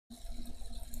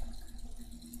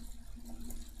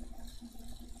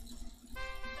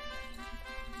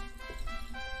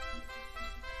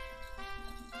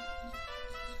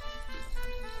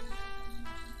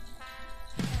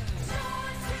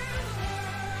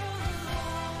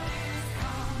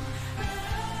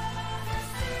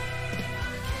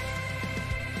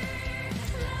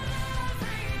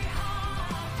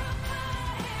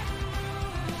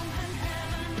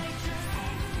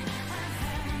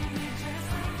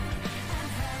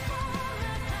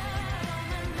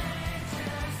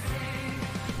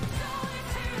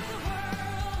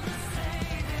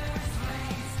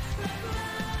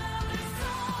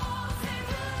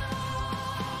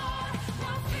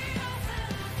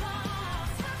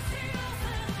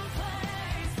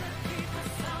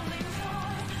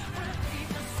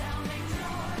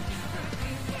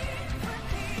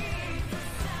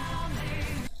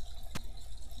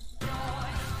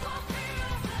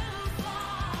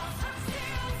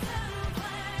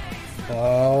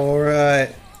All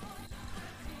right.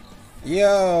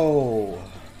 Yo.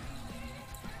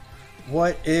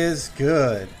 What is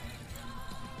good?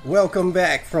 Welcome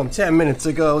back from 10 minutes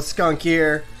ago. Skunk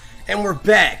here. And we're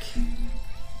back.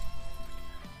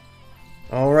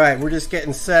 All right. We're just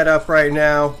getting set up right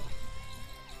now.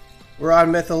 We're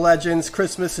on Myth of Legends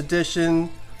Christmas edition.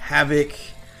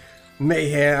 Havic.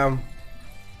 Mayhem.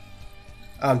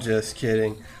 I'm just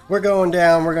kidding. We're going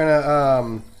down. We're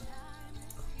gonna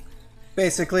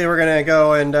basically we're gonna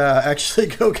go and actually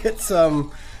go get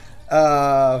some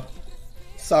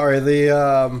sorry,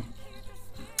 the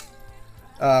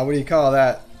what do you call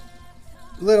that?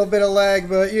 Little bit of lag,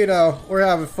 but you know, we're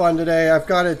having fun today. I've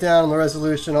got it down, the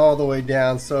resolution all the way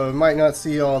down, so it might not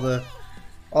see all the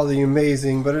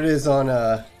amazing, but it is on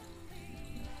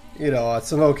you know,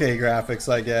 some okay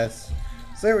graphics, I guess.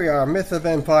 So there we are, Myth of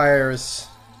Empires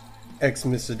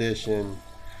Xmas edition.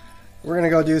 We're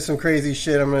gonna go do some crazy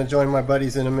shit. I'm gonna join my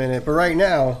buddies in a minute, but right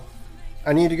now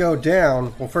I need to go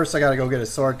down. Well, first I gotta go get a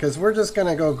sword, because we're just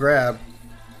gonna go grab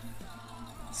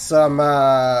some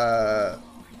what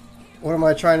am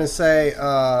I trying to say,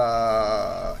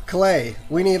 clay.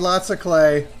 We need lots of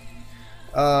clay.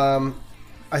 I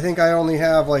think I only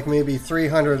have like maybe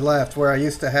 300 left, where I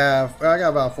used to have, well, I got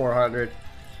about 400.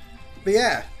 But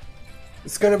yeah,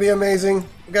 it's gonna be amazing.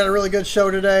 We got a really good show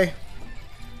today.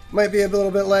 Might be a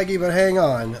little bit laggy, but hang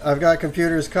on. I've got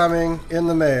computers coming in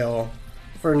the mail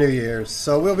for New Year's.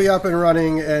 So we'll be up and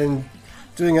running and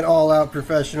doing an all-out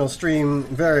professional stream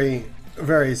very,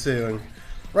 very soon.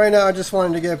 Right now, I just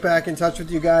wanted to get back in touch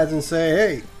with you guys and say,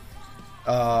 hey,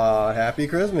 Happy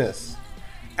Christmas.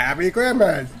 Happy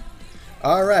Christmas.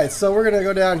 Alright, so we're going to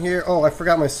go down here. Oh, I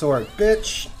forgot my sword.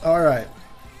 Bitch. Alright.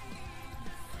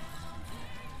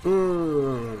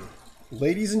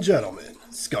 Ladies and gentlemen,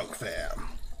 Skunk Fam.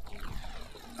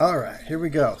 Alright, here we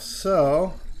go.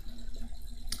 So,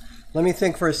 let me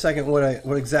think for a second what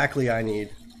exactly I need.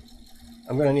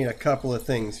 I'm going to need a couple of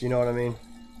things, you know what I mean?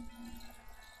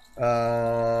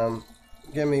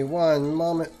 Give me one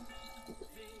moment.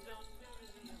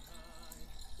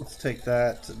 Let's take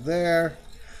that to there.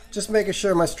 Just making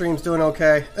sure my stream's doing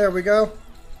okay. There we go.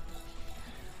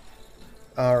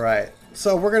 Alright,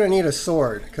 so we're going to need a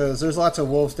sword, because there's lots of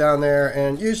wolves down there,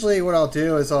 and usually what I'll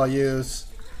do is I'll use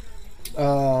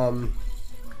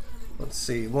let's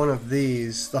see, one of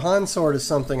these. The Han sword is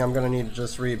something I'm going to need to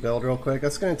just rebuild real quick.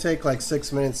 That's going to take like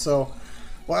 6 minutes, so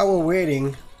while we're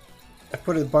waiting, I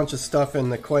put a bunch of stuff in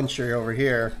the quencher over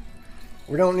here.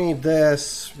 We don't need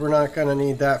this. We're not going to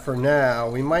need that for now.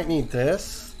 We might need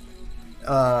this,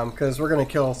 because we're going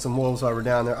to kill some wolves while we're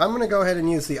down there. I'm going to go ahead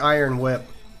and use the iron whip.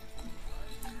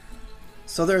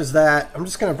 So there's that. I'm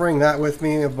just going to bring that with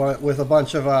me with a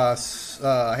bunch of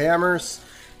hammers.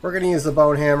 We're going to use the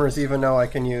bone hammers, even though I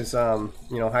can use you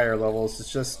know, higher levels.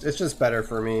 It's just better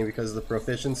for me because of the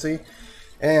proficiency.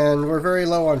 And we're very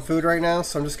low on food right now,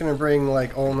 so I'm just going to bring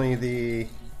like only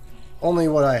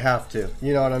what I have to.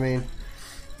 You know what I mean?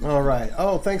 All right.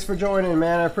 Oh, thanks for joining,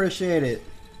 man. I appreciate it.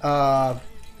 Right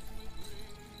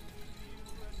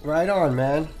on,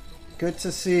 man. Good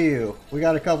to see you. We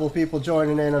got a couple of people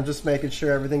joining in. I'm just making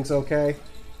sure everything's okay.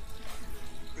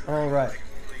 All right.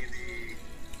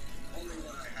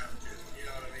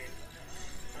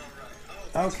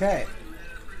 Okay.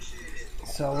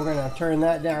 So we're going to turn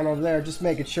that down over there, just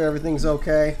making sure everything's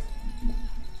okay.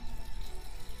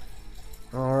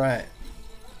 All right.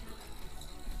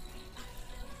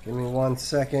 Give me 1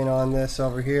 second on this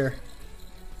over here.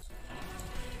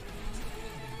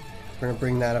 We're going to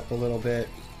bring that up a little bit.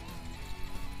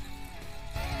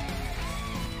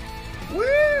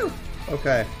 Woo!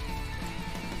 Okay.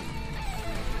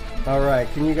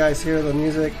 Alright, can you guys hear the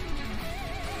music?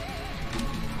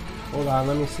 Hold on,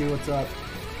 let me see what's up.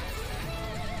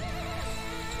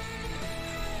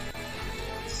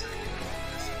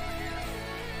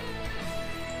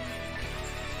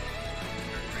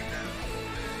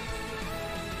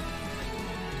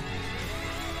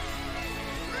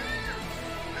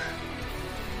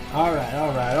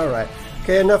 Alright.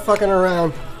 Okay, enough fucking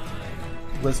around.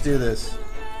 Let's do this.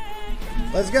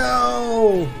 Let's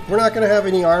go! We're not going to have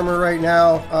any armor right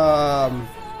now.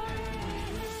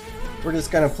 We're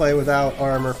just going to play without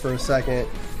armor for a second.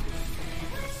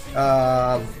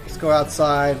 Let's go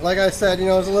outside. Like I said, you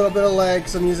know, there's a little bit of lag,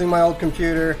 so I'm using my old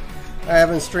computer. I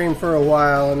haven't streamed for a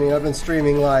while. I mean, I've been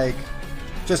streaming like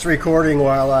just recording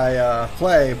while I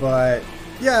play, but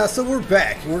yeah, so we're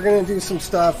back. We're gonna do some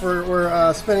stuff.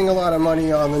 We're spending a lot of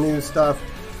money on the new stuff.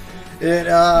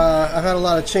 I've had a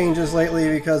lot of changes lately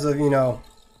because of, you know,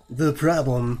 the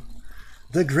problem,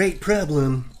 the great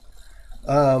problem.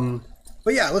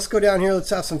 But yeah, let's go down here. Let's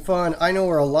have some fun. I know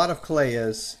where a lot of clay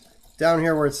is. Down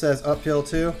here where it says uphill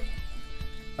too.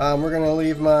 We're going to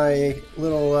leave my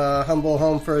little humble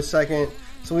home for a second.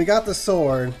 So we got the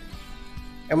sword.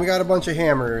 And we got a bunch of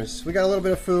hammers. We got a little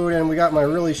bit of food, and we got my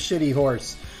really shitty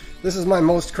horse. This is my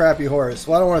most crappy horse.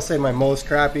 Well, I don't want to say my most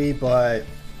crappy, but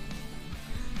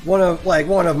one of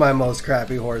my most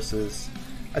crappy horses.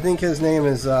 I think his name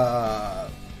is I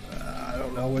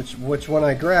don't know which one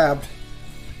I grabbed.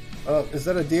 Oh, is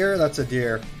that a deer? That's a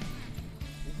deer.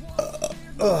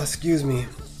 Oh, excuse me.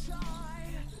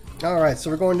 Alright, so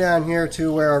we're going down here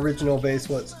to where our original base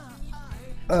was.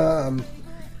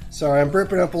 Sorry, I'm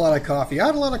burping up a lot of coffee. I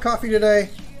had a lot of coffee today.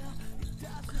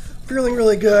 Feeling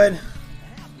really good.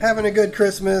 Having a good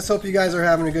Christmas. Hope you guys are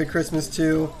having a good Christmas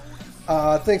too.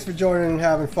 Thanks for joining and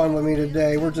having fun with me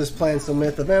today. We're just playing some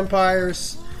Myth of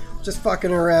Empires. Just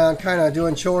fucking around, kind of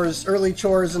doing chores, early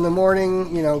chores in the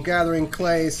morning. You know, gathering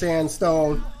clay, sand,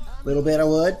 stone, a little bit of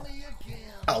wood.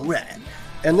 Alright.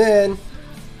 And then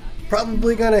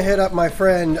probably gonna hit up my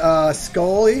friend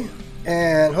Scully,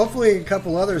 and hopefully a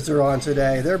couple others are on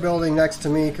today. They're building next to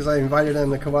me because I invited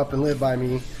them to come up and live by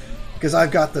me because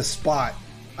I've got the spot.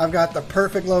 I've got the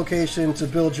perfect location to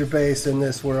build your base in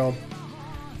this world.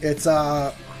 It's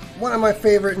one of my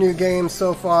favorite new games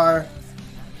so far,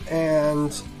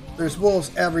 and there's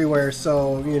wolves everywhere,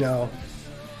 so you know,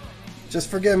 just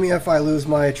forgive me if I lose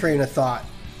my train of thought.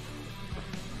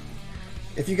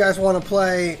 If you guys want to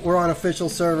play, we're on official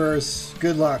servers.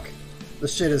 Good luck. The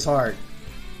shit is hard.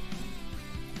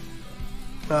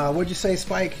 What'd you say,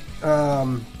 Spike?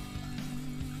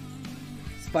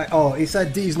 Spike. Oh, he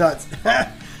said D's nuts.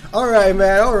 All right,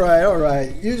 man. All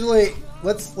right. Usually,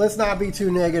 let's not be too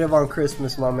negative on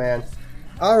Christmas, my man.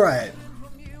 All right.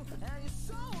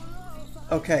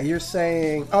 Okay, you're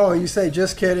saying. Oh, you say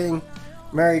just kidding.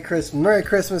 Merry Christmas. Merry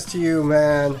Christmas to you,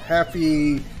 man.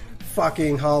 Happy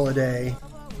fucking holiday.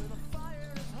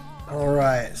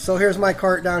 Alright, so here's my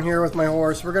cart down here with my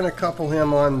horse. We're gonna couple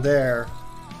him on there.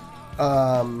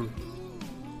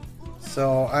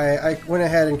 So I went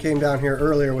ahead and came down here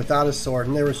earlier without a sword,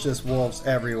 and there was just wolves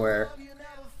everywhere.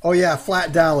 Oh yeah,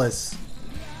 Flat Dallas.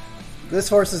 This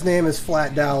horse's name is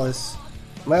Flat Dallas.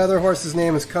 My other horse's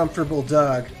name is Comfortable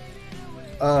Doug.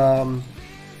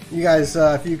 You guys,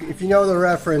 if you know the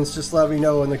reference, just let me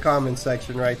know in the comments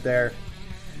section right there.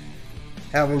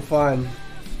 Having fun.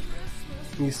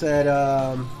 You said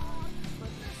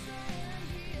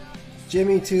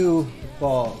Jimmy 2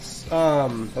 balls.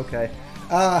 Okay.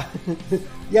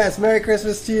 Yes, Merry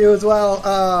Christmas to you as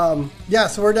well. Yeah,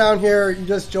 so we're down here. You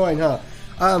just joined, huh?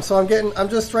 So I'm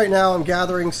just right now, I'm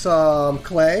gathering some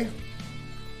clay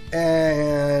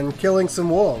and killing some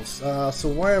wolves. So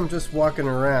while I'm just walking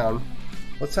around,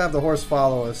 let's have the horse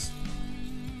follow us.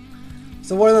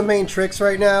 So one of the main tricks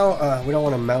right now, we don't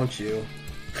want to mount you.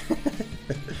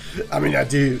 I mean, I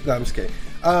do. No, I'm just kidding.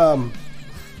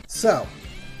 So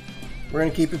we're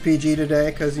gonna keep it PG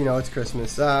today because you know it's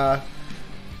Christmas. So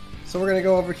we're gonna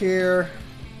go over here.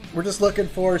 We're just looking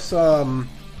for some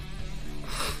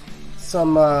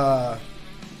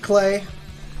clay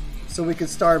so we could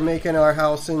start making our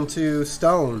house into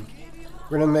stone.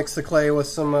 We're gonna mix the clay with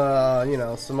some you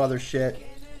know, some other shit.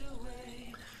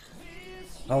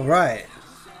 All right.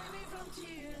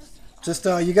 Just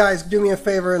you guys do me a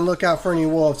favor and look out for any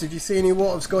wolves. If you see any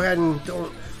wolves, go ahead and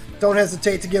don't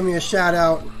hesitate to give me a shout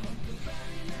out.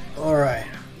 All right.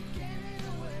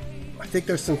 I think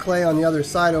there's some clay on the other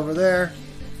side over there.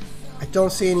 I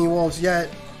don't see any wolves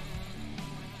yet.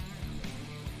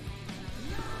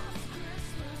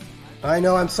 I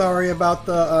know, I'm sorry about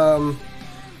the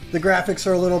graphics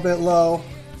are a little bit low.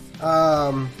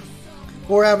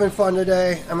 We're having fun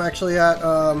today. I'm actually at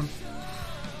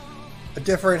a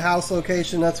different house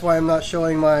location. That's why I'm not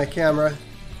showing my camera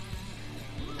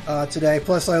today.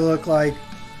 Plus I look like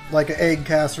an egg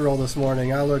casserole this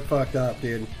morning. I look fucked up,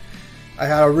 dude. I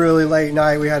had a really late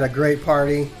night. We had a great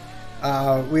party.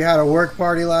 We had a work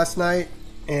party last night,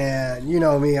 and you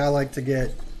know me, I like to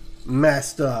get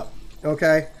messed up.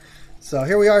 Okay, so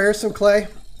here we are. Here's some clay.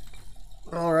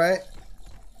 All right.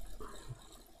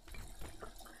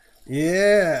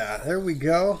 Yeah, there we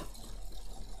go.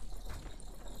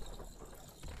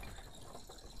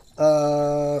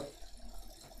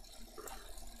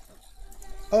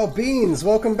 Oh, Beans,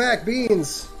 welcome back,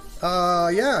 Beans.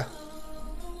 Yeah.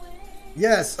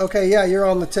 Yes, okay, yeah, you're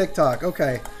on the TikTok.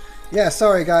 Okay. Yeah,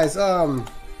 sorry guys. So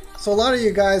a lot of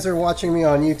you guys are watching me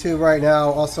on YouTube right now,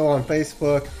 also on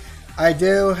Facebook. I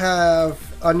do have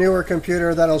a newer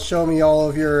computer that'll show me all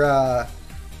of your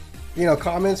you know,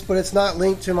 comments, but it's not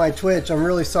linked to my Twitch. I'm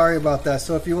really sorry about that.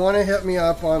 So if you want to hit me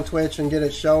up on Twitch and get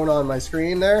it shown on my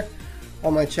screen there,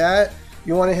 on my chat,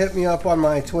 you want to hit me up on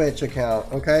my Twitch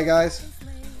account, okay, guys?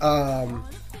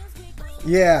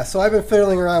 Yeah, so I've been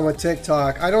fiddling around with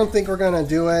TikTok. I don't think we're gonna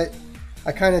do it.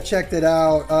 I kind of checked it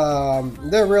out.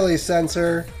 They're really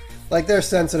they're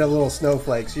sensitive little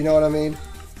snowflakes, you know what I mean?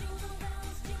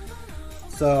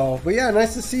 So, but yeah,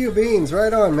 nice to see you, Beans.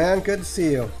 Right on, man. Good to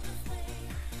see you.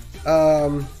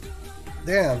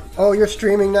 Damn. Oh, you're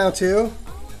streaming now too?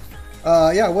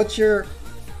 Yeah, what's your...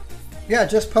 Yeah,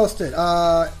 just post it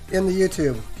in the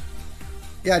YouTube.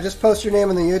 Yeah, just post your name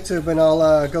in the YouTube and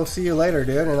I'll go see you later,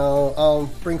 dude. And I'll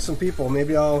bring some people.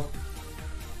 Maybe I'll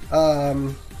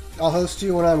host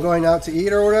you when I'm going out to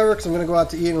eat or whatever, because I'm going to go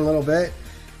out to eat in a little bit.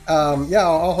 Yeah,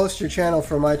 I'll host your channel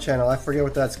for my channel. I forget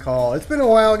what that's called. It's been a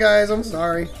while, guys. I'm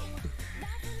sorry.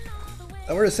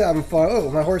 We're just having fun. Oh,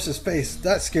 my horse's face.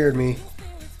 That scared me.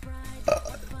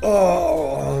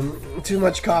 Too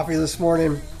much coffee this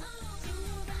morning.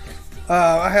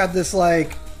 I had this,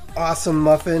 like, awesome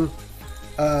muffin.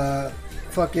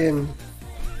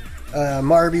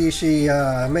 Marby, she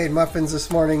made muffins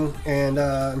this morning, and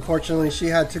unfortunately she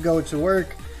had to go to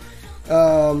work.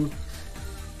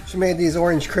 She made these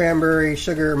orange cranberry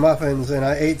sugar muffins, and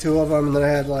I ate 2 of them, and then I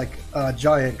had like a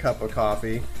giant cup of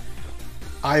coffee.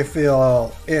 I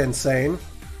feel insane.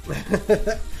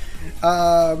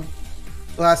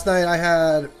 Last night I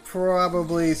had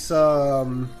probably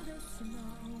some...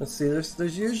 Let's see,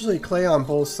 there's usually clay on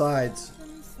both sides.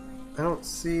 I don't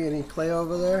see any clay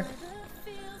over there.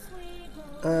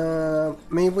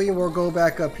 Maybe we'll go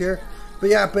back up here. But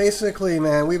yeah, basically,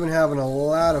 man, we've been having a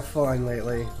lot of fun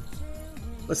lately.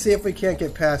 Let's see if we can't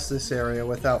get past this area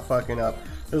without fucking up.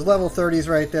 There's level 30s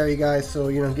right there, you guys, so,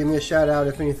 you know, give me a shout out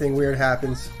if anything weird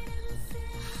happens.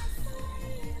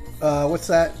 What's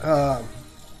that?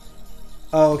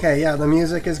 Oh, okay, yeah, the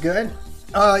music is good.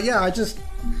 Yeah,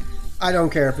 I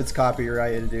don't care if it's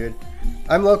copyrighted, dude.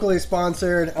 I'm locally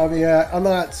sponsored. I mean, I'm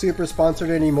not super sponsored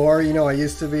anymore. You know, I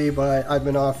used to be, but I've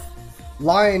been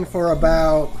offline for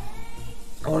about,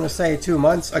 I want to say 2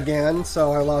 months again,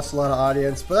 so I lost a lot of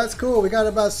audience. But that's cool. We got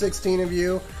about 16 of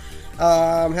you.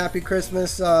 Happy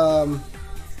Christmas. And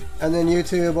then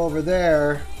YouTube over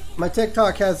there. My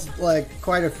TikTok has, like,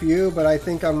 quite a few, but I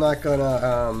think I'm not going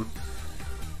to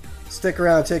stick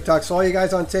around TikTok. So all you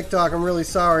guys on TikTok, I'm really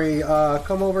sorry.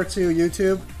 Come over to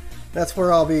YouTube. That's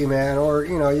where I'll be, man. Or,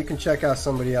 you know, you can check out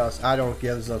somebody else. I don't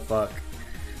give a fuck.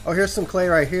 Oh, here's some clay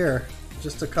right here.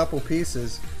 Just a couple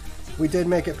pieces. We did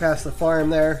make it past the farm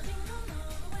there.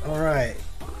 Alright.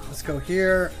 Let's go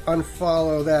here.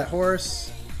 Unfollow that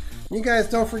horse. You guys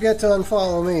don't forget to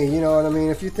unfollow me. You know what I mean?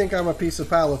 If you think I'm a piece of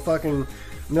pile of fucking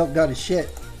milk duddy shit,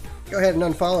 go ahead and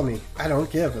unfollow me. I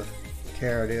don't give a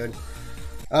care, dude.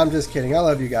 I'm just kidding. I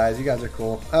love you guys. You guys are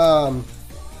cool.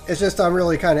 It's just I'm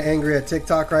really kind of angry at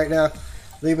TikTok right now.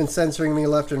 They've been censoring me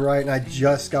left and right, and I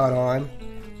just got on.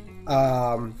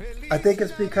 I think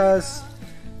it's because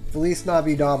Feliz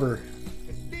Navidad.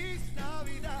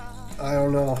 I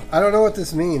don't know. I don't know what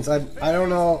this means. I don't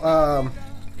know.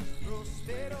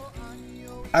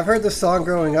 I've heard this song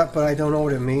growing up, but I don't know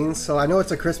what it means. So I know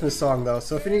it's a Christmas song, though.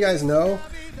 So if any of you guys know,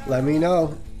 let me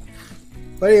know.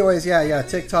 But anyways, yeah,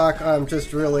 TikTok, I'm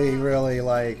just really,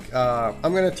 like,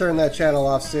 I'm going to turn that channel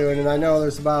off soon. And I know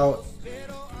there's about,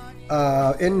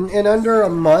 in under a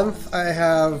month, I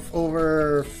have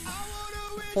over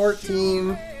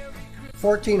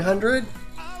 1,400.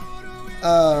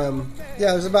 Yeah,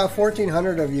 there's about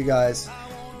 1,400 of you guys.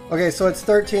 Okay, so it's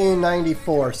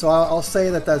 1,394. So I'll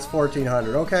say that's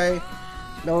 1,400, okay?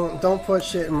 Don't put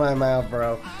shit in my mouth,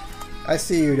 bro. I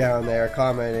see you down there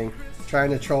commenting. Trying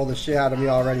to troll the shit out of me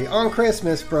already on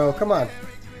Christmas, bro. Come on.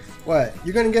 What?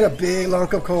 You're gonna get a big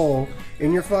lunk of coal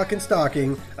in your fucking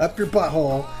stocking up your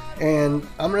butthole, and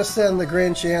I'm gonna send the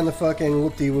Grinch and the fucking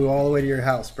whoop-de-woo all the way to your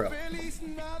house, bro.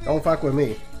 Don't fuck with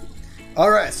me.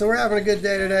 Alright, so we're having a good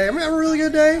day today. I'm having a really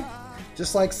good day.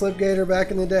 Just like Slipgator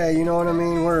back in the day, you know what I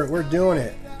mean? We're doing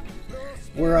it.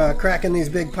 We're cracking these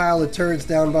big pile of turds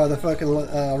down by the fucking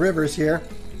rivers here.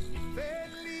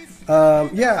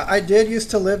 Yeah, I did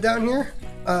used to live down here.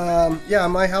 Yeah,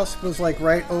 my house was like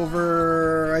right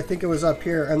over, I think it was up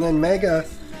here. And then Mega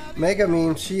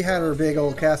means she had her big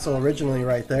old castle originally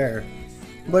right there.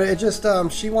 But it just,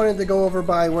 she wanted to go over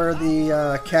by where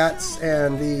the cats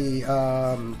and the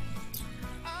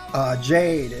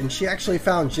jade. And she actually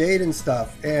found jade and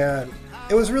stuff. And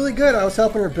it was really good. I was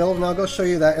helping her build, and I'll go show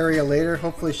you that area later.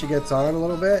 Hopefully she gets on a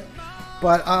little bit.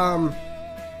 But,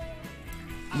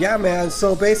 yeah, man,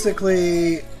 so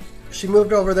basically she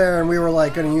moved over there and we were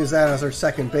like going to use that as our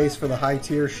second base for the high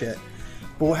tier shit.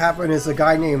 But what happened is a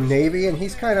guy named Navy, and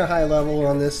he's kind of high level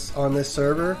on this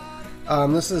server.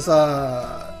 This is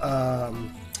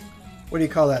what do you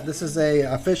call that? This is a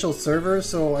official server,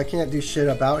 so I can't do shit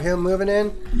about him moving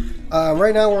in.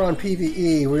 Right now we're on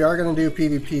PvE. We are going to do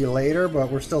PvP later,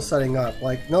 but we're still setting up.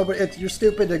 Like, nobody, you're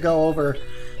stupid to go over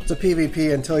to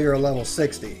PvP until you're a level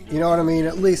 60. You know what I mean?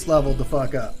 At least level the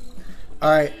fuck up.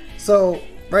 Alright, so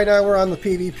right now we're on the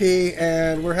PvP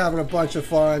and we're having a bunch of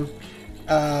fun.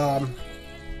 And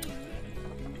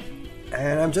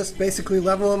I'm just basically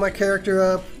leveling my character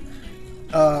up.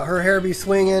 Her hair be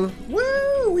swinging.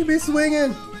 Woo! We be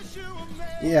swinging.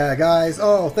 Yeah, guys.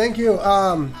 Oh, thank you.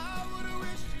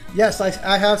 Yes,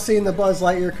 I have seen the Buzz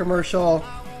Lightyear commercial.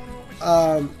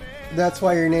 That's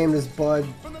why your name is Buzz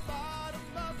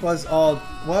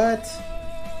what?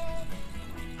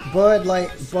 Bud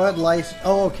Light.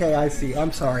 Oh, okay, I see.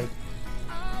 I'm sorry.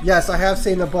 Yes, I have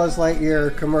seen the Buzz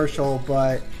Lightyear commercial,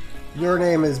 but your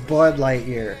name is Bud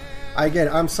Lightyear. I get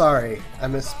it. I'm sorry. I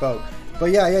misspoke.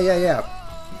 But yeah.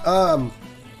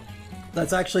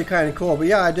 That's actually kind of cool. But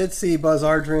yeah, I did see Buzz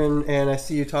Aldrin, and I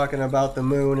see you talking about the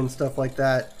moon and stuff like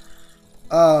that.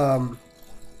 I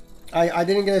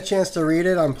didn't get a chance to read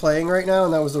it. I'm playing right now,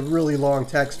 and that was a really long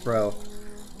text, bro.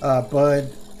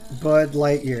 Bud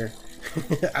Lightyear.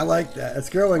 I like that. It's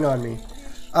growing on me.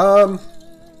 Alright,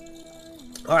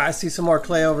 I see some more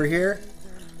clay over here.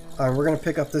 We're going to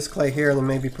pick up this clay here and then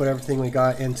maybe put everything we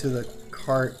got into the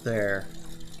cart there.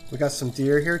 We got some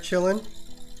deer here chilling.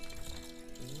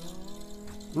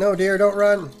 No, deer, don't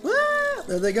run. Ah,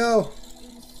 there they go.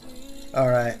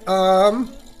 Alright,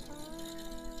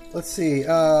 let's see.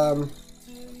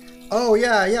 Oh,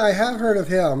 yeah, I have heard of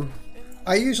him.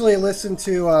 I usually listen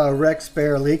to Rex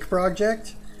Bear Leak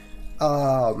Project.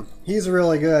 He's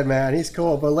really good, man. He's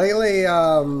cool. But lately,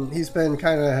 he's been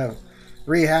kind of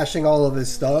rehashing all of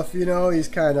his stuff, you know. He's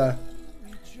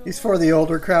for the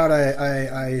older crowd,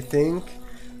 I think.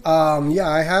 Yeah,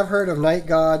 I have heard of Night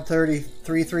God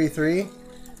 3333.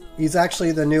 He's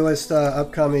actually the newest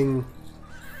upcoming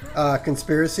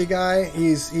conspiracy guy.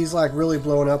 He's like really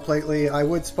blowing up lately. I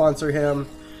would sponsor him.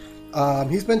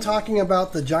 He's been talking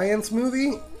about the Giants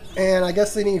movie, and I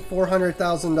guess they need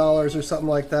 $400,000 or something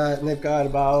like that, and they've got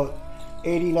about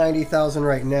 90,000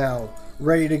 right now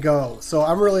ready to go. So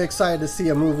I'm really excited to see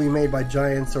a movie made by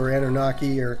Giants or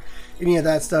Anunnaki or any of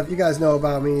that stuff. You guys know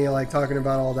about me, like talking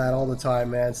about all that all the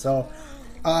time, man. So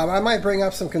I might bring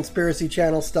up some conspiracy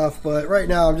channel stuff, but right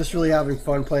now I'm just really having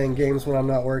fun playing games when I'm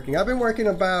not working. I've been working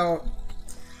about,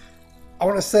 I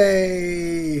want to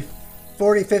say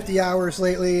 40-50 hours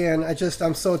lately, and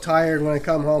I'm so tired when I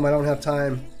come home. I don't have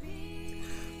time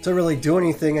to really do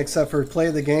anything except for play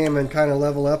the game and kind of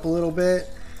level up a little bit.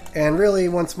 And really,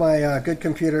 once my good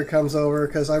computer comes over,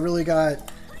 because I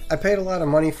paid a lot of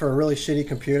money for a really shitty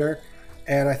computer,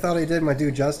 and I thought I did my due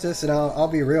justice, and I'll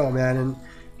be real, man. And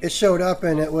it showed up,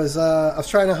 and it was, I was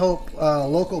trying to help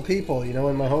local people, you know,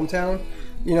 in my hometown,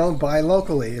 you know, buy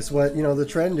locally is what, you know, the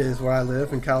trend is where I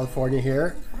live in California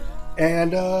here.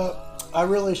 And I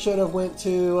really should have went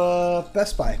to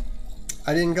Best Buy.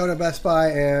 I didn't go to Best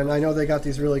Buy, and I know they got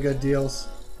these really good deals,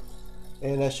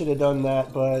 and I should have done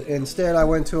that, but instead I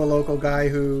went to a local guy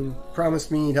who promised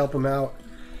me he'd help him out.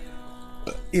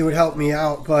 He would help me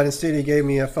out, but instead he gave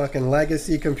me a fucking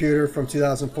legacy computer from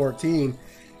 2014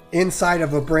 inside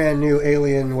of a brand new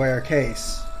Alienware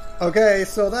case. Okay,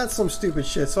 so that's some stupid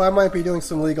shit, so I might be doing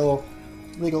some legal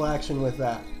action with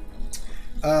that.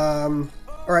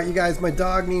 Alright, you guys, my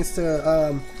dog needs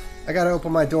to, I gotta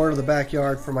open my door to the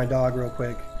backyard for my dog real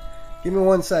quick. Give me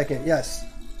 1 second. Yes.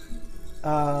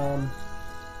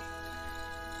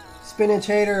 Spinach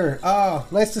Hater. Oh,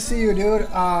 nice to see you, dude.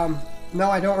 No,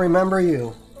 I don't remember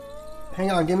you.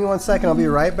 Hang on, give me 1 second. I'll be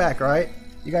right back, alright?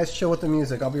 You guys chill with the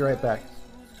music. I'll be right back.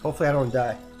 Hopefully I don't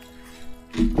die.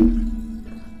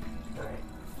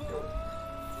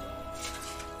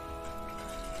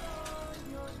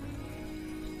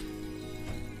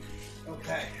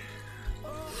 Okay.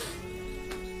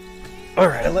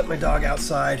 Alright, I let my dog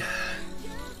outside.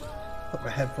 Put my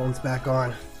headphones back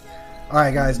on.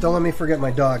 Alright guys, don't let me forget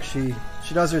my dog. She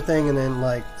does her thing and then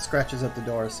like scratches at the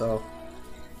door, so.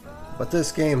 But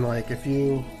this game, like if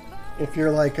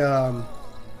you're like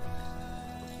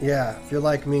yeah, if you're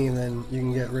like me, then you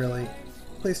can get really.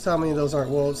 Please tell me those aren't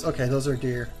wolves. Okay, those are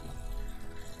deer.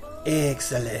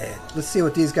 Excellent. Let's see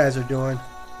what these guys are doing.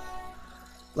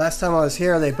 Last time I was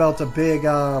here, they built a big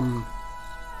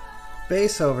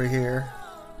base over here.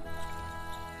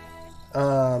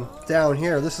 Down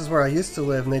here. This is where I used to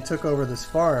live, and they took over this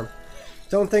farm.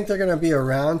 Don't think they're gonna be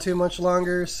around too much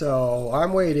longer, so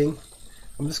I'm waiting.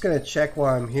 I'm just gonna check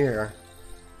while I'm here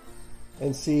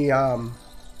and see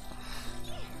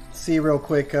real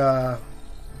quick. Oh,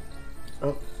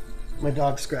 My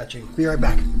dog's scratching. Be right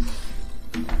back.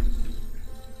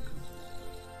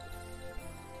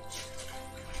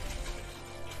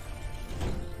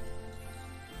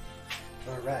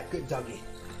 Alright, good doggy.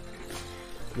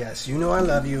 Yes, you know I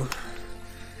love you.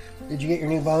 Did you get your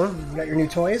new bone? You got your new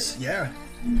toys? Yeah.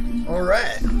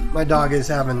 Alright. My dog is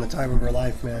having the time of her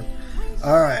life, man.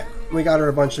 Alright. We got her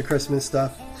a bunch of Christmas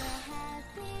stuff.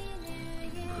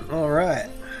 Alright.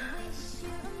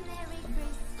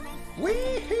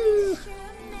 Wee-hoo!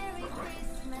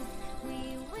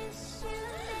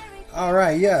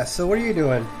 Alright, yeah, so what are you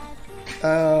doing?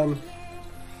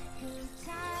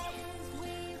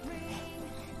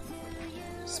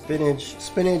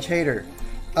 Spinach hater.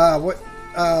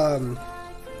 I'm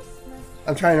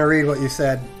trying to read what you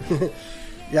said.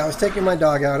 Yeah, I was taking my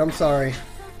dog out, I'm sorry.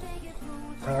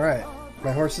 Alright.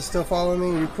 My horse is still following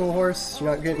me? You cool horse?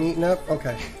 You're not getting eaten up?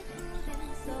 Okay.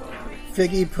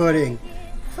 Figgy pudding.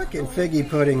 Fucking figgy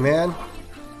pudding, man.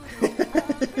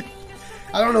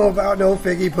 I don't know about no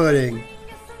figgy pudding.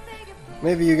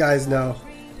 Maybe you guys know.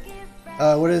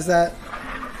 What is that?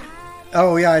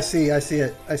 Oh yeah, I see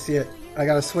it. I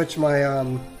gotta switch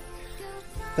my,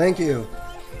 thank you.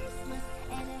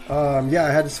 Yeah,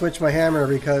 I had to switch my hammer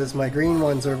because my green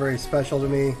ones are very special to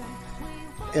me.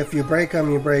 If you break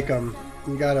them, you break them.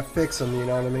 You gotta fix them, you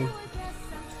know what I mean?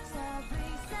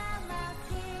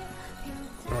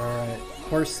 Alright,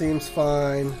 horse seems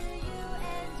fine.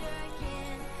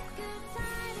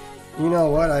 You know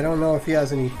what, I don't know if he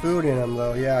has any food in him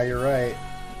though. Yeah, you're right.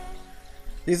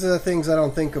 These are the things I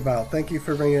don't think about. Thank you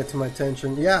for bringing it to my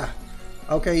attention. Yeah.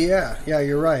 Okay, yeah,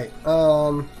 you're right.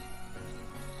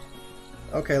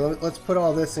 Okay, let's put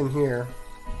all this in here.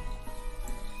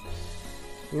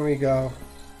 Here we go.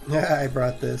 I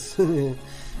brought this.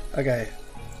 Okay.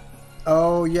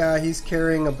 Oh yeah, he's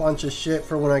carrying a bunch of shit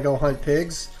for when I go hunt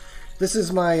pigs. This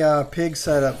is my pig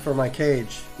setup for my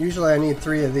cage. Usually I need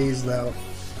 3 of these though.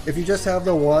 If you just have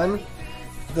the one,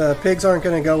 the pigs aren't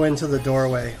going to go into the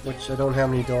doorway, which I don't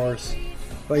have any doors.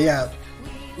 But yeah,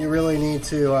 you really need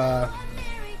to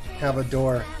have a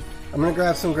door. I'm going to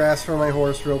grab some grass for my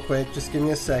horse real quick. Just give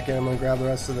me a second. I'm going to grab the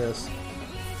rest of this.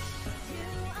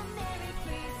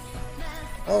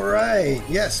 Alright,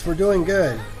 yes, we're doing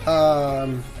good.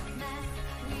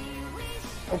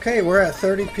 Okay, we're at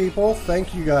 30 people.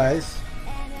 Thank you guys.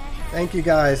 Thank you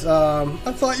guys. I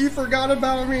thought you forgot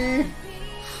about me.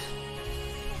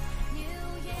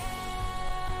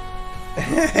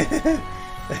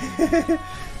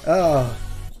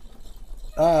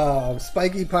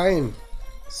 Spiky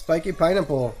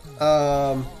pineapple.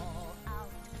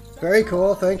 Very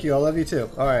cool. Thank you. I love you too.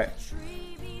 All right.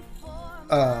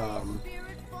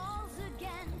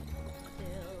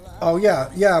 Oh yeah.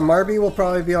 Marby will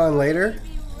probably be on later.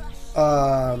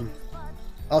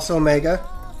 Also Mega.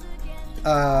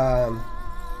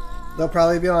 They'll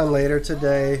probably be on later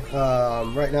today.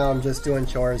 Right now I'm just doing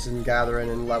chores and gathering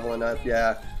and leveling up,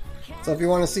 yeah. So if you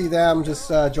want to see them, just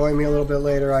join me a little bit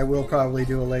later. I will probably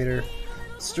do a later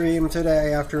stream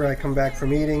today after I come back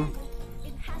from eating.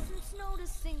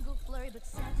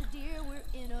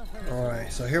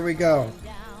 Alright, so here we go.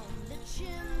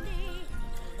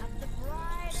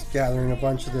 Just gathering a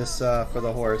bunch of this for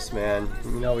the horse, man.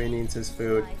 You know he needs his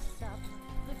food.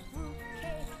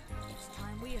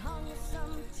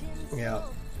 Yeah.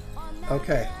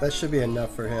 Okay, that should be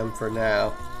enough for him for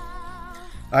now.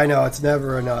 I know, it's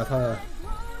never enough, huh?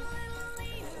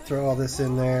 Throw all this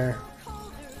in there.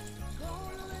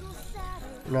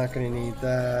 We're not going to need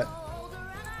that.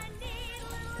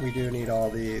 We do need all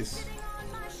these.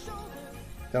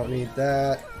 Don't need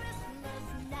that.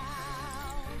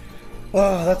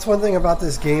 Oh, that's one thing about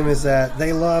this game is that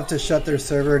they love to shut their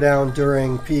server down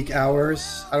during peak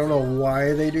hours. I don't know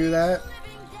why they do that.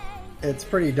 It's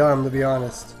pretty dumb, to be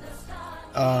honest.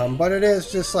 But it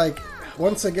is just like,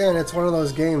 once again, it's one of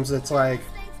those games that's like,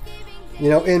 you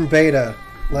know, in beta,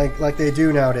 like they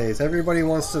do nowadays. Everybody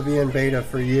wants to be in beta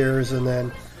for years, and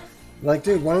then, like,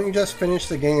 dude, why don't you just finish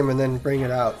the game and then bring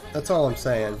it out? That's all I'm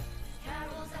saying.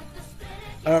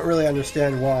 I don't really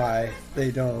understand why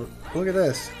they don't. Look at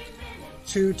this.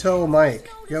 Two-Toe Mike.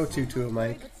 Yo, Two-Toe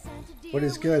Mike. What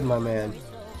is good, my man?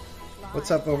 What's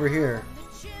up over here?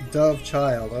 Dove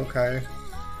Child, okay.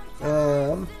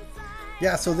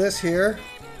 Yeah, so this here,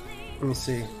 let me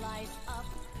see.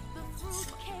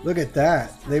 Look at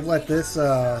that. They've let this,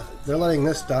 they're letting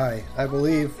this die. I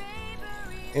believe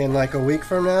in like a week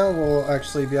from now, we'll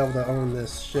actually be able to own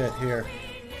this shit here.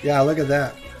 Yeah, look at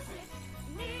that.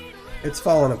 It's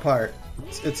falling apart.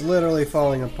 It's literally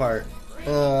falling apart.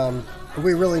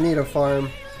 We really need a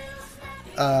farm.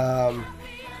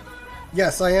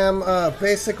 Yes, I am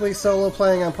basically solo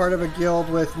playing. I'm part of a guild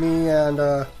with me, and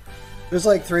there's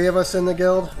like 3 of us in the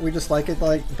guild. We just like it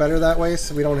like better that way,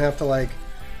 so we don't have to like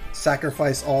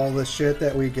sacrifice all the shit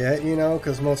that we get, you know,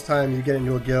 because most time you get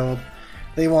into a guild,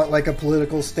 they want like a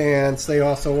political stance, they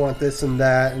also want this and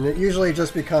that, and it usually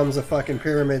just becomes a fucking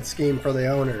pyramid scheme for the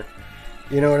owner.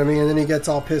 You know what I mean? And then he gets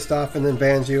all pissed off and then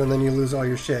bans you, and then you lose all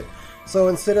your shit. So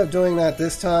instead of doing that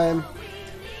this time,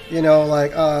 you know,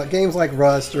 like games like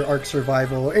Rust or Ark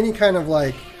Survival or any kind of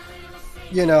like,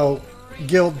 you know,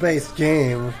 guild-based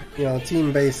game, you know,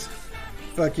 team-based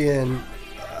fucking,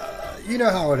 you know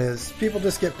how it is. People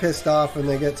just get pissed off and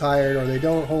they get tired, or they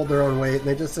don't hold their own weight and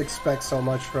they just expect so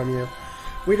much from you.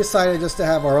 We decided just to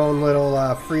have our own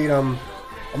little freedom,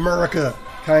 America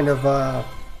kind of,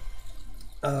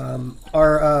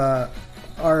 our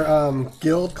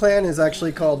guild clan is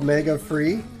actually called Mega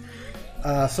Free.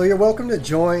 So you're welcome to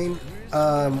join.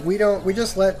 We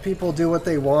just let people do what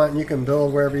they want, and you can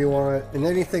build wherever you want, and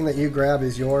anything that you grab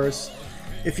is yours.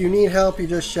 If you need help, you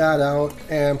just shout out,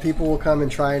 and people will come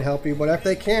and try and help you. But if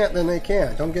they can't, then they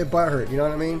can't. Don't get butthurt, you know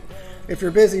what I mean? If you're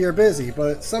busy, you're busy.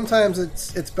 But sometimes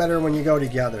it's better when you go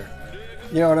together.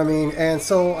 You know what I mean? And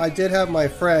so I did have my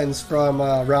friends from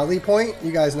Rally Point.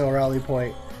 You guys know Rally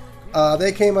Point.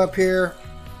 They came up here,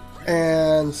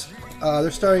 and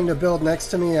they're starting to build next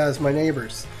to me as my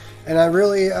neighbors. And I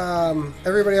really,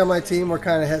 everybody on my team were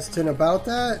kind of hesitant about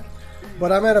that.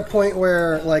 But I'm at a point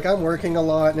where, like, I'm working a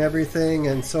lot and everything,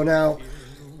 and so now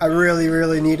I really,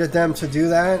 really needed them to do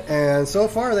that. And so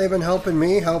far, they've been helping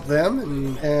me help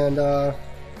them, and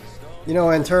you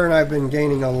know, in turn, I've been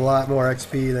gaining a lot more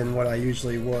XP than what I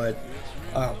usually would.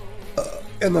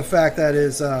 And the fact that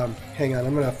is, hang on,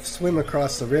 I'm going to swim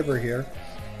across the river here.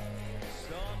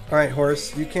 Alright,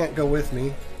 horse, you can't go with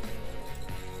me.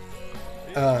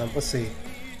 Let's see.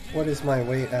 What is my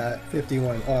weight at?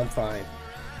 51. Oh, I'm fine.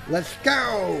 Let's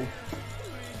go!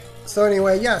 So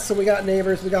anyway, yeah, so we got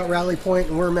neighbors, we got Rally Point,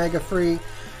 and we're Mega Free.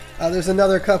 There's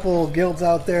another couple guilds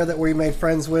out there that we made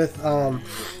friends with.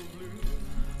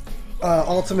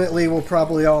 Ultimately, we'll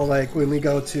probably all, like, when we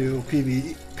go to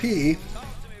PvP,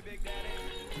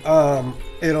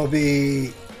 it'll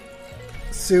be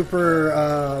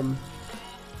super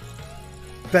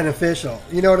beneficial.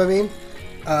 You know what I mean?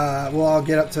 We'll all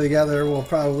get up together. We'll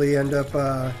probably end up,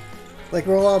 like,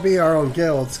 we'll all be our own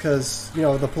guilds because, you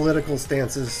know, the political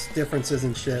stances, differences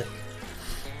and shit.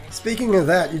 Speaking of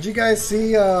that, did you guys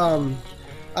see, I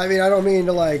mean, I don't mean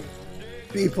to, like,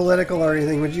 be political or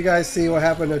anything, but did you guys see what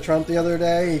happened to Trump the other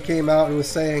day? He came out and was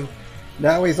saying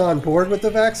now he's on board with the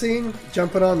vaccine,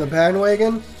 jumping on the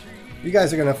bandwagon. You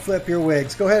guys are going to flip your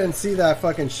wigs. Go ahead and see that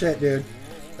fucking shit, dude.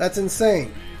 That's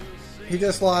insane. He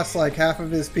just lost like half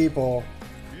of his people.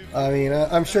 I mean,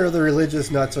 I'm sure the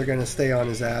religious nuts are going to stay on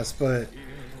his ass, but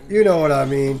you know what I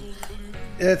mean.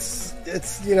 It's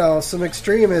you know, some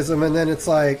extremism, and then it's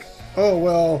like, oh,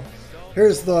 well,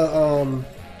 here's the,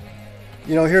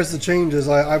 you know, here's the changes.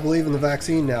 I believe in the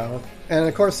vaccine now. And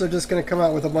of course, they're just going to come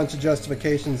out with a bunch of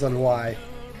justifications on why.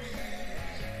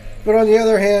 But on the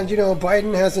other hand, you know,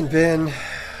 Biden hasn't been,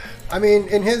 I mean,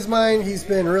 in his mind, he's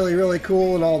been really, really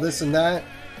cool and all this and that.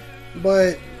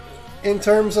 But in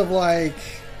terms of like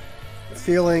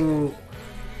feeling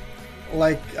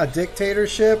like a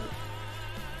dictatorship,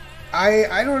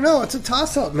 I don't know. It's a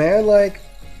toss-up, man. Like,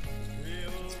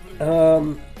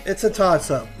 it's a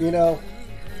toss-up, you know.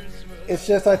 It's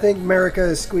just, I think America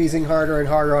is squeezing harder and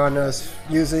harder on us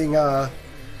using,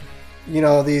 you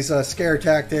know, these scare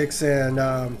tactics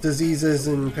and diseases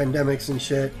and pandemics and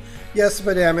shit. Yes,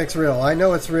 the pandemic's real. I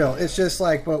know it's real. It's just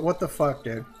like, but what the fuck,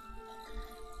 dude?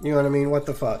 You know what I mean? What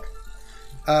the fuck?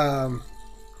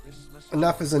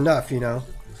 Enough is enough, you know.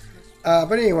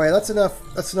 But anyway, that's enough.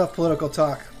 That's enough political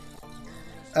talk.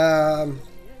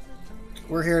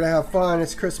 We're here to have fun.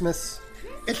 It's Christmas.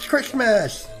 It's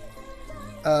Christmas!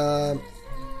 So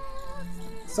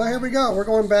here we go. We're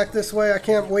going back this way. I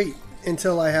can't wait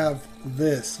until I have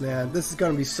this, man. This is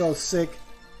going to be so sick.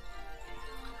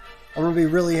 I'm going to be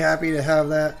really happy to have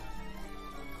that.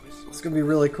 It's going to be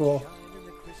really cool.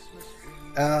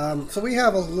 So we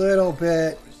have a little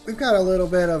bit. We've got a little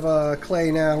bit of clay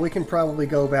now. We can probably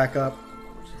go back up.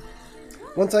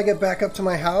 Once I get back up to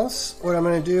my house, what I'm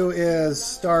going to do is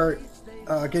start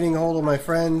getting a hold of my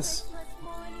friends.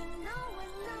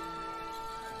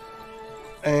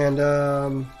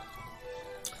 And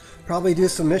probably do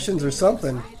some missions or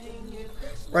something.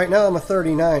 Right now I'm a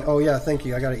 39. Oh yeah, thank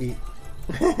you. I gotta eat.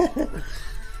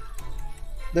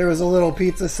 There was a little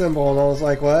pizza symbol and I was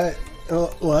like, what?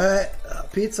 What?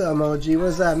 Pizza emoji? What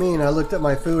does that mean? I looked at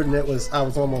my food and I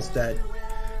was almost dead.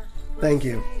 Thank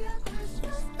you.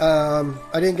 I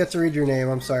didn't get to read your name.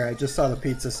 I'm sorry. I just saw the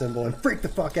pizza symbol and freaked the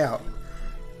fuck out.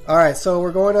 Alright, so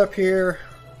we're going up here.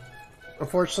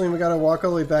 Unfortunately, we gotta walk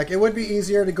all the way back. It would be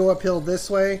easier to go uphill this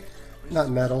way. Not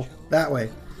metal. That way.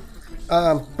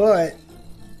 But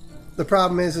the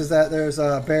problem is that there's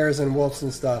bears and wolves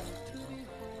and stuff.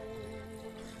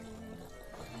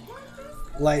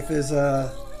 Life is,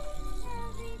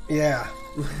 yeah.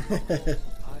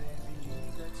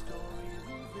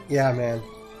 Yeah, man.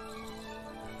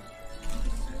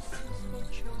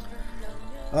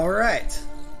 Alright.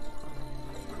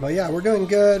 But yeah, we're doing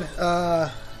good.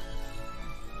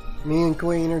 Me and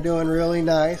Queen are doing really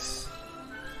nice.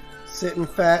 Sitting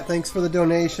fat. Thanks for the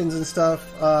donations and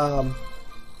stuff.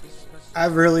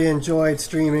 I've really enjoyed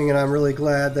streaming, and I'm really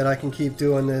glad that I can keep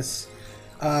doing this.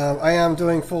 I am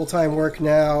doing full-time work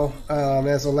now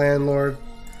as a landlord.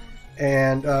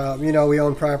 And, you know, we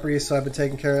own properties, so I've been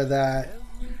taking care of that.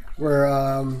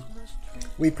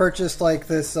 We purchased like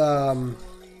this, what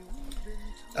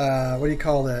do you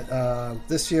call it?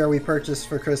 This year we purchased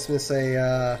for Christmas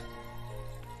a,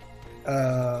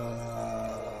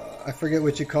 I forget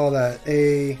what you call that,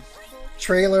 a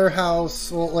trailer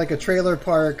house, well, like a trailer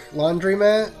park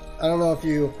laundromat. I don't know if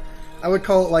you, I would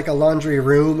call it like a laundry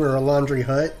room or a laundry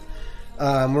hut.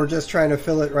 We're just trying to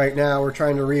fill it right now. We're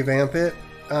trying to revamp it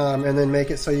and then make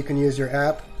it so you can use your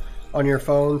app on your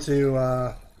phone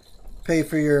to pay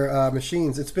for your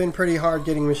machines. It's been pretty hard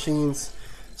getting machines.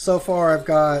 So far I've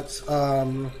got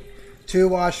 2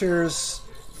 washers,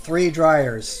 3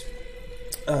 dryers.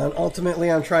 Ultimately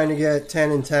I'm trying to get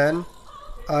 10 and 10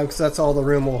 because that's all the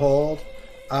room will hold.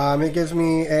 It gives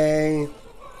me a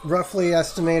roughly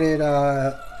estimated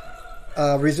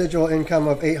residual income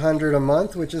of $800 a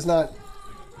month, which is not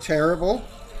terrible.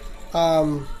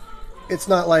 It's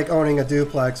not like owning a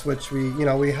duplex, which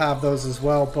we have those as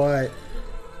well, but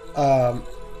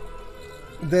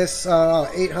this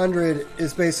 800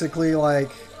 is basically like,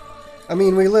 I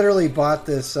mean, we literally bought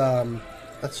this,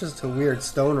 that's just a weird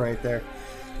stone right there.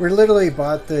 We literally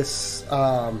bought this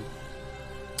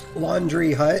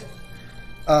laundry hut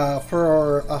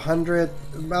for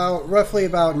roughly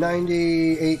about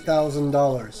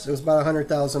 $98,000. It was about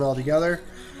 $100,000 altogether.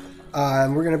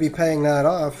 We're going to be paying that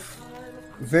off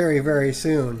very, very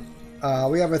soon.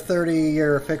 We have a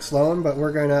 30-year fixed loan, but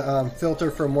we're going to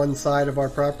filter from one side of our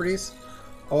properties.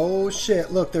 Oh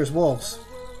shit, look, there's wolves.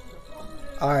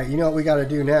 Alright, you know what we got to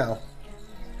do now.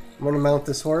 I'm going to mount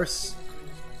this horse.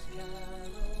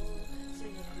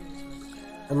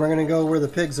 And we're going to go where the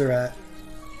pigs are at.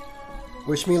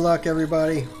 Wish me luck,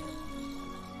 everybody.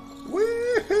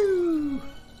 Woohoo!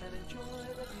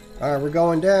 Alright, we're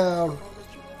going down.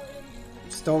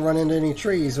 Just don't run into any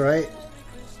trees, right?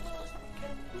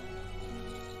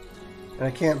 And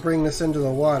I can't bring this into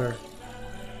the water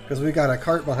because we got a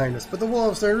cart behind us. But the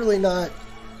wolves, they're really not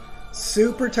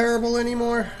super terrible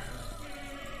anymore.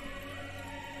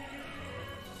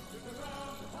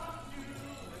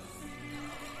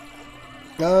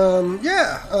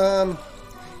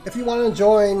 If you want to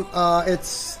join,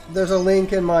 there's a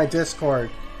link in my Discord.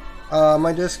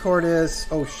 My Discord is,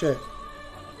 oh shit,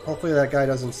 hopefully that guy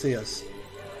doesn't see us.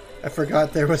 I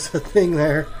forgot there was a thing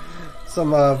there,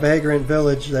 some vagrant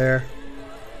village there.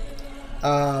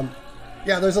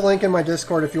 Yeah, there's a link in my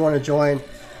Discord if you want to join.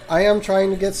 I am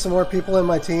trying to get some more people in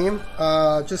my team.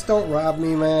 Just don't rob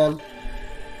me, man.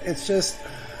 It's just,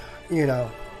 you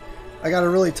know, I got a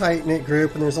really tight-knit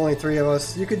group and there's only 3 of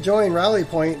us. You could join Rally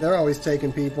Point. They're always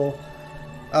taking people.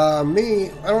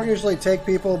 Me, I don't usually take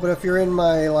people, but if you're in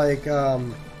my, like,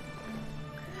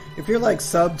 if you're, like,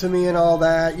 sub to me and all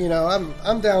that, you know,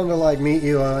 I'm down to, like, meet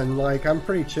you and, like, I'm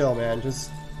pretty chill, man.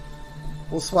 Just,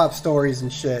 we'll swap stories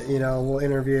and shit, you know, we'll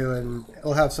interview and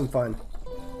we'll have some fun.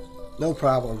 No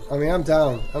problem. I mean, I'm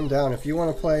down. I'm down. If you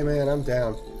want to play, man, I'm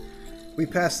down. We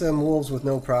pass them wolves with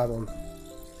no problem.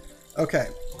 Okay.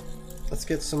 Let's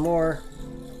get some more.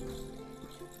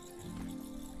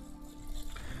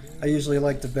 I usually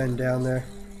like to bend down there.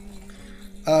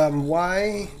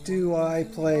 Why do I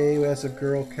play as a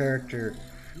girl character?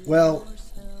 Well,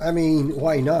 I mean,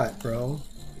 why not, bro?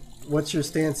 What's your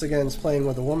stance against playing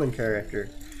with a woman character?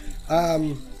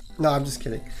 No, I'm just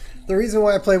kidding. The reason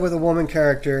why I play with a woman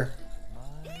character,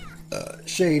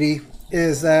 Shady,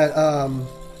 is that,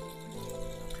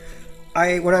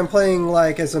 when I'm playing,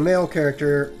 like, as a male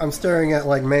character, I'm staring at,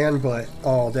 like, man butt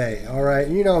all day, alright?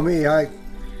 You know me, I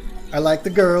like the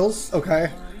girls, okay?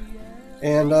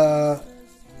 And,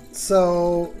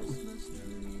 so,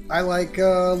 I like,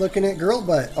 looking at girl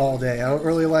butt all day. I don't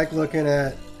really like looking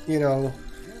at, you know,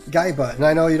 guy butt. And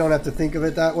I know you don't have to think of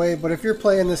it that way, but if you're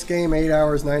playing this game 8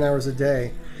 hours, 9 hours a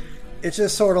day, it's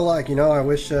just sort of like, you know, I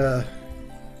wish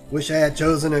wish I had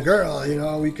chosen a girl, you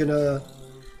know, we could,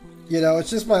 you know, it's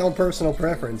just my own personal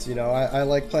preference, you know, I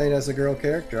like playing as a girl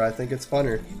character. I think it's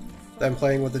funner than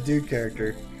playing with a dude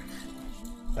character.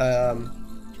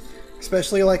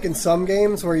 Especially like in some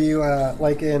games where you,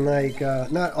 like in like,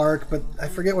 not Ark, but I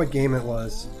forget what game it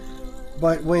was.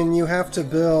 But when you have to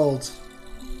build,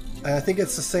 I think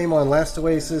it's the same on Last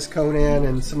Oasis, Conan,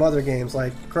 and some other games,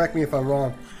 like, correct me if I'm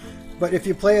wrong. But if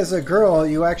you play as a girl,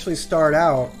 you actually start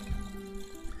out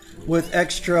with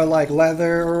extra, like,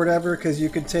 leather or whatever, because you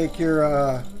could take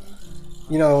your,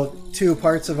 you know, 2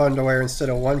 parts of underwear instead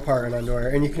of 1 part in underwear.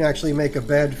 And you can actually make a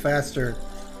bed faster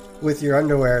with your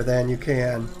underwear than you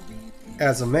can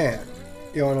as a man.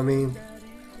 You know what I mean?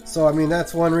 So, I mean,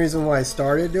 that's one reason why I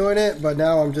started doing it, but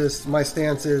now I'm just, my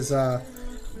stance is,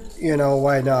 you know,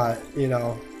 why not? You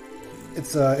know,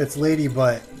 it's lady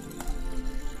butt.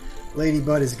 Lady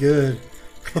butt is good.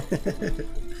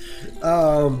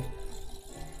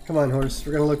 Come on, horse.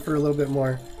 We're gonna look for a little bit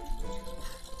more.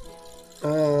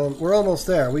 We're almost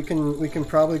there. We can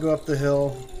probably go up the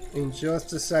hill in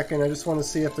just a second. I just want to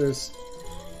see if there's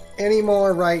any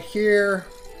more right here.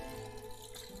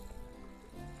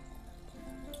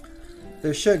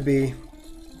 There should be.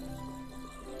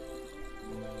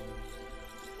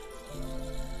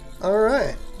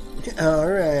 Alright.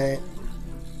 Alright.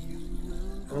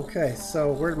 Okay,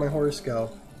 so where did my horse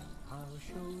go?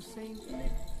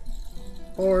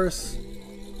 Horse.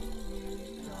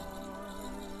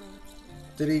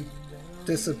 Did he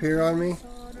disappear on me?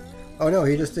 Oh no,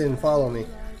 he just didn't follow me.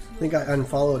 I think I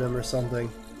unfollowed him or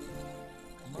something.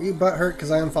 Are you butthurt because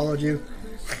I unfollowed you?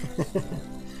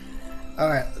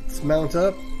 Alright, let's mount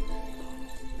up.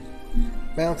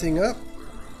 Mounting up.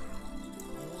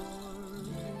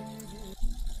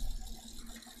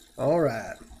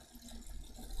 Alright.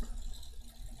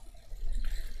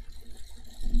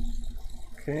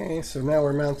 Okay, so now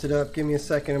we're mounted up. Give me a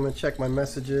second, I'm going to check my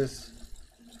messages.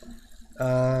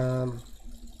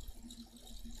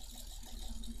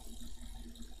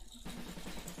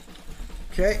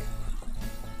 Okay.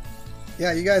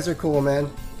 Yeah, you guys are cool, man.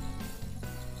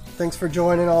 Thanks for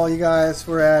joining, all you guys.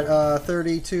 We're at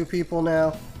 32 people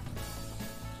now.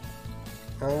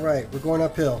 Alright, we're going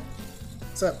uphill.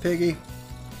 What's up, Piggy?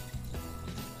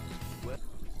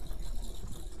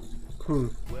 Well,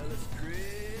 it's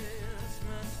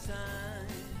Christmas time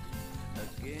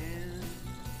again.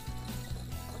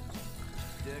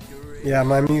 Yeah,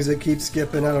 my music keeps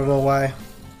skipping. I don't know why.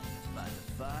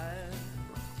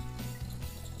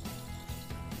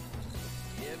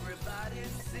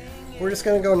 We're just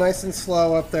gonna go nice and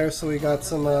slow up there, so we got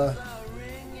some. Let's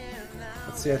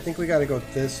see. I think we got to go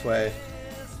this way.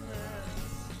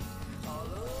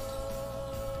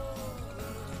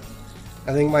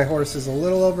 I think my horse is a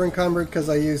little over encumbered because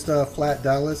I used Flat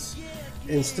Dallas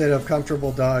instead of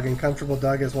Comfortable Doug, and Comfortable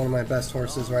Doug is one of my best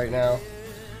horses right now.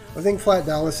 I think Flat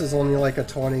Dallas is only like a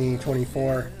 20,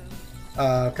 24.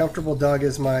 Comfortable Doug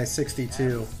is my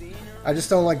 62. I just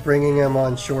don't like bringing him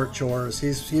on short chores.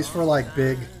 He's for like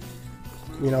big,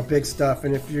 you know, big stuff.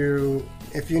 And if you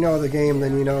know the game,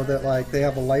 then you know that like they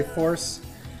have a life force,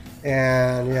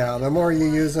 and yeah, the more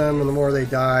you use them and the more they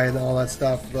die and all that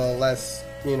stuff, the less,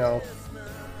 you know,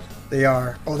 they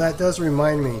are. Oh, that does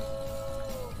remind me.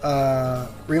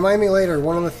 Remind me later.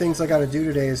 One of the things I got to do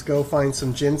today is go find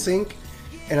some ginseng,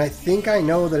 and I think I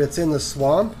know that it's in the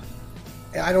swamp.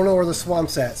 I don't know where the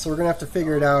swamp's at, so we're gonna have to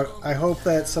figure it out. I hope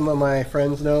that some of my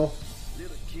friends know,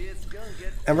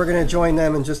 and we're gonna join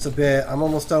them in just a bit. I'm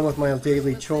almost done with my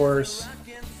daily chores.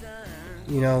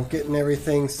 You know, getting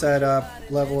everything set up,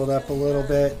 level it up a little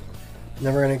bit, and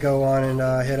then we're gonna go on and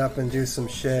hit up and do some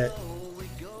shit.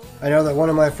 I know that one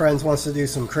of my friends wants to do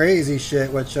some crazy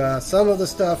shit, which some of the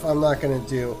stuff I'm not going to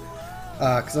do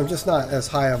because I'm just not as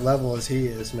high of level as he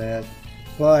is, man.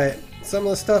 But some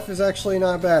of the stuff is actually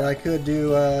not bad. I could do,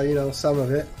 you know, some of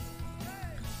it.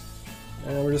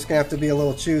 And we're just going to have to be a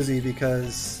little choosy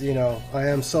because, you know, I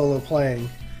am solo playing.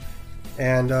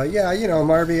 And, yeah, you know,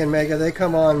 Marby and Mega, they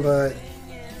come on, but,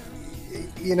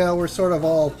 you know, we're sort of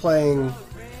all playing,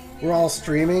 we're all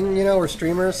streaming, you know, we're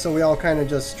streamers, so we all kind of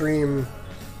just stream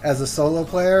as a solo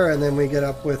player, and then we get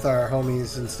up with our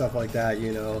homies and stuff like that,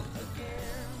 you know.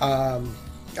 I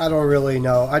don't really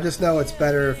know. I just know it's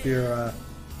better if you're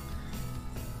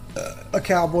a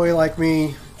cowboy like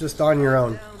me, just on your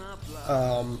own.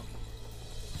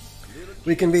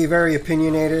 We can be very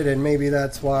opinionated, and maybe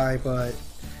that's why, but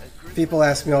people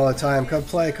ask me all the time, come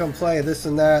play, this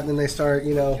and that, and then they start,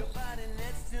 you know,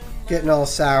 getting all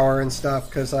sour and stuff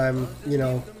because I'm, you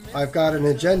know, I've got an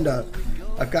agenda.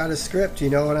 I've got a script, you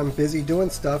know, and I'm busy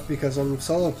doing stuff because I'm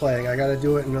solo playing. I got to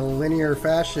do it in a linear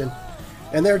fashion.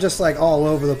 And they're just like all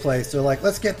over the place. They're like,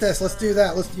 let's get this, let's do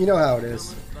that, you know how it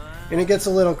is. And it gets a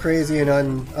little crazy and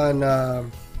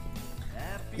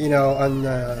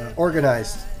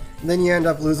unorganized. And then you end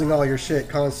up losing all your shit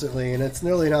constantly, and it's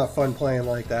really not fun playing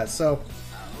like that. So,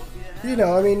 you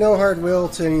know, I mean, no hard will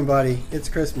to anybody. It's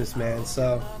Christmas, man.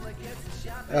 So,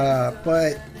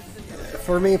 but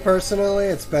for me personally,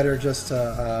 it's better just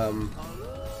to,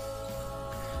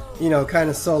 you know, kind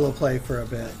of solo play for a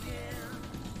bit.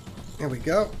 There we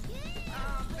go.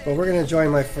 But we're going to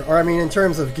join my... Or, I mean, in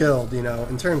terms of guild, you know,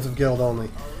 in terms of guild only.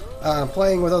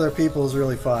 Playing with other people is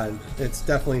really fun. It's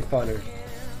definitely funner.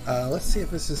 Let's see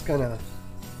if this is going to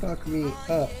fuck me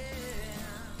up.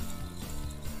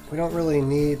 We don't really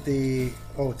need the...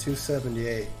 Oh,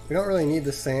 278. We don't really need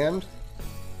the sand.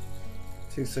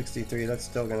 263, that's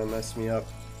still going to mess me up.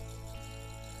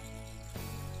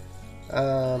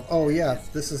 Oh, yeah,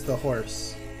 this is the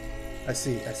horse. I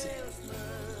see.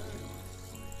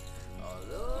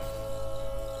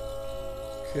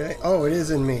 Okay. Oh, it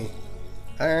is in me.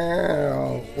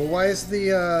 Oh, well, why is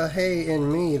the hay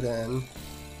in me then?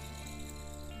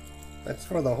 That's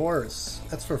for the horse.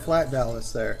 That's for Flat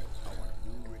Dallas there.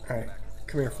 Alright,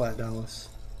 come here, Flat Dallas.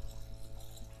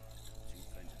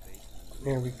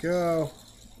 There we go.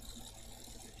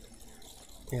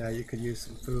 Yeah, you could use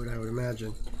some food, I would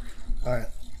imagine. Alright,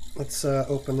 let's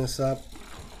open this up.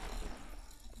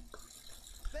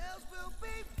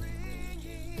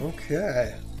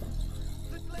 Okay.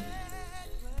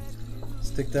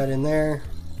 Stick that in there.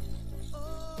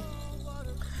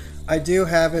 I do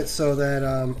have it so that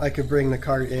I could bring the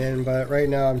cart in, but right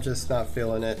now I'm just not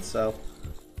feeling it, so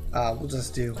we'll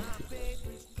just do,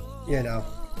 you know,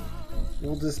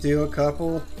 we'll just do a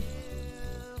couple.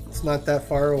 It's not that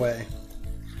far away.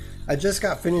 I just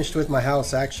got finished with my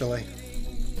house, actually.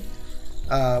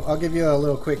 I'll give you a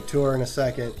little quick tour in a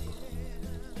second.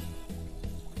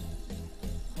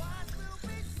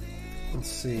 Let's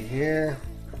see here.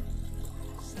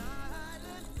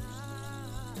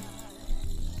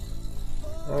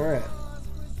 All right.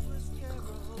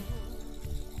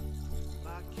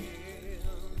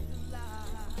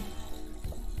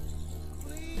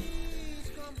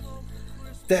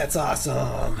 That's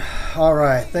awesome. All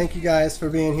right. Thank you guys for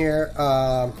being here.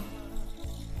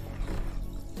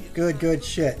 Good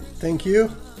shit. Thank you.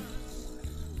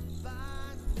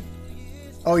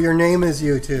 Oh, your name is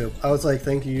YouTube. I was like,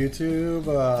 thank you, YouTube.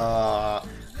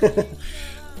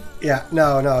 Yeah,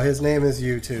 no, his name is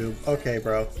YouTube. Okay,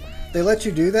 bro. They let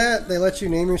you do that? They let you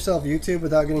name yourself YouTube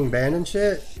without getting banned and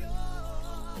shit?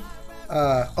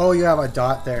 Oh, you have a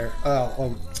dot there.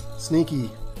 Oh, sneaky.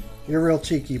 You're real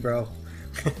cheeky, bro.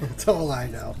 That's all I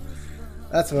know.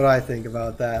 That's what I think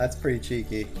about that. That's pretty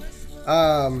cheeky.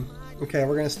 Okay,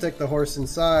 we're going to stick the horse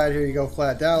inside. Here you go,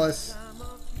 Flat Dallas.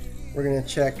 We're going to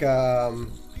check...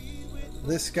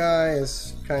 this guy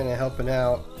is kind of helping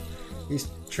out. He's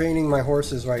training my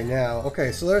horses right now.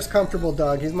 Okay, so there's Comfortable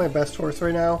Dog. He's my best horse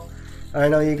right now. I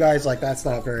know you guys like that's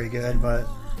not very good, but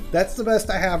that's the best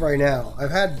I have right now. I've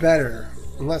had better.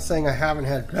 I'm not saying I haven't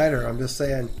had better. I'm just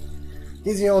saying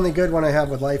he's the only good one I have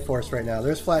with Life Force right now.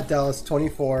 There's Flat Dallas,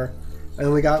 24. And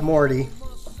then we got Morty.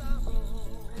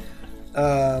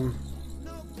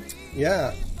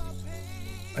 Yeah.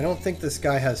 I don't think this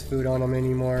guy has food on him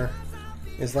anymore.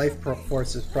 His Life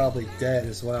Force is probably dead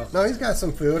as well. No, he's got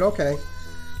some food. Okay.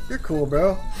 You're cool,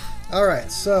 bro.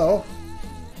 Alright, so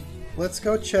let's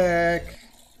go check.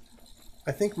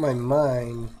 I think my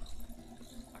mine.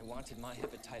 I wanted my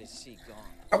hepatitis C gone.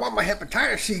 I want my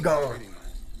hepatitis C gone.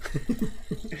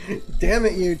 Damn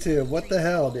it, YouTube. What the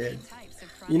hell, dude?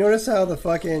 You notice how the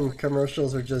fucking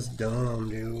commercials are just dumb,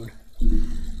 dude.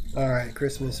 Alright,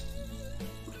 Christmas.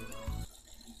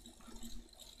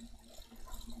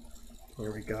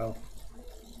 Here we go.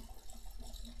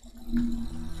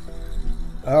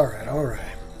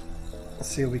 Alright. Let's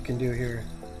see what we can do here.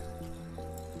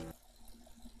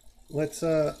 Let's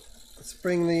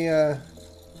bring the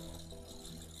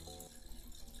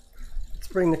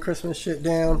Christmas shit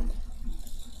down.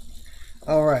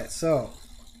 Alright, so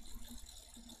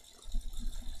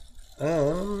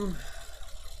let's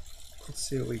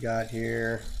see what we got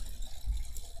here.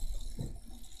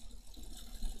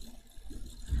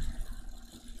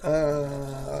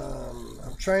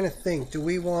 I'm trying to think. Do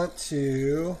we want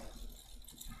to...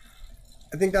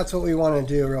 I think that's what we want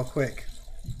to do real quick.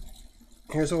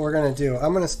 Here's what we're going to do.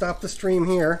 I'm going to stop the stream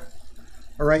here.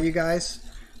 Alright, you guys.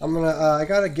 I'm going to... I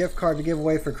got a gift card to give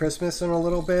away for Christmas in a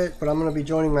little bit, but I'm going to be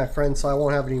joining my friends, so I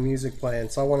won't have any music playing.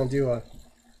 So I want to do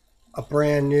a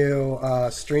brand new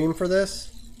stream for this.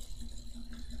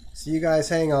 So you guys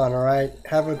hang on, alright?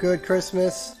 Have a good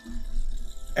Christmas.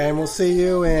 And we'll see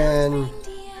you in,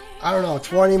 I don't know,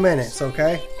 20 minutes,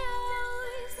 okay?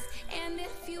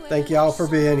 Thank you all for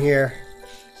being here.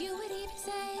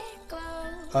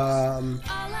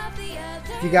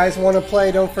 If you guys want to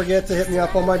play, don't forget to hit me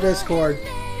up on my Discord.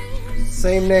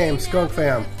 Same name, Skunk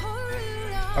Fam.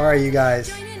 Alright, you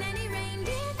guys.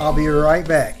 I'll be right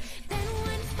back.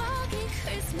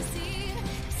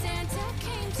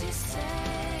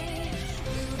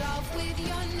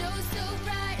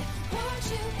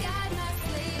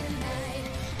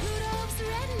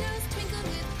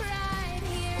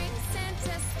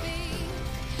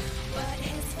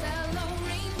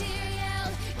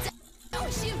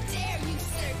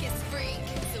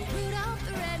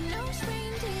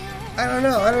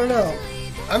 I don't know.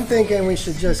 I'm thinking we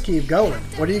should just keep going.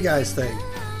 What do you guys think?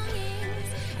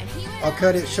 I'll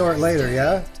cut it short later,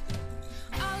 yeah?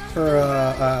 For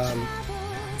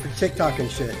TikTok and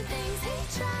shit.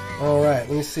 Alright,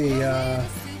 let me see. I'm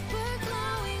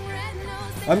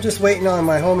just waiting on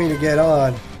my homie to get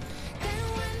on.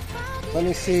 Let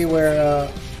me see where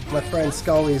my friend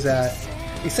Scully's at.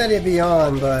 He said he'd be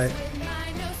on, but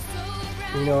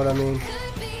you know what I mean.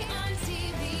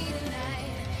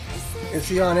 Is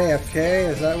he on AFK?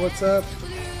 Is that what's up?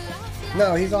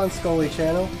 No, he's on Scully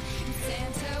channel.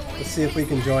 Let's see if we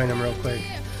can join him real quick.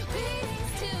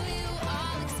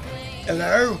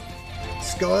 Hello?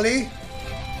 Scully?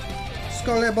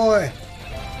 Scully boy.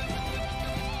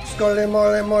 Scully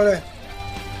mole mole.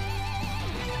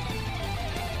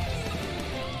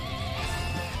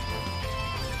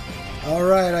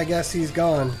 Alright, I guess he's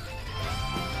gone.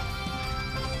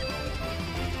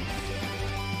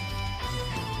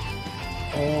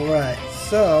 Alright,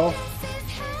 so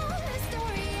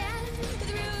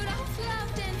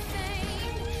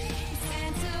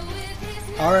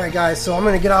alright guys, so I'm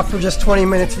gonna get off for just 20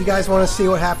 minutes. If you guys want to see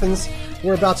what happens,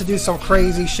 we're about to do some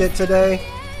crazy shit today.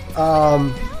 I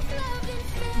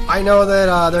know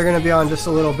that they're gonna be on just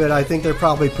a little bit. I think they're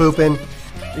probably pooping,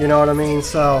 you know what I mean?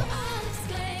 So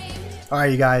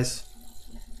alright you guys,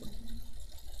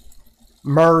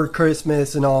 Merry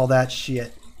Christmas and all that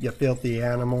shit, you filthy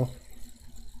animal.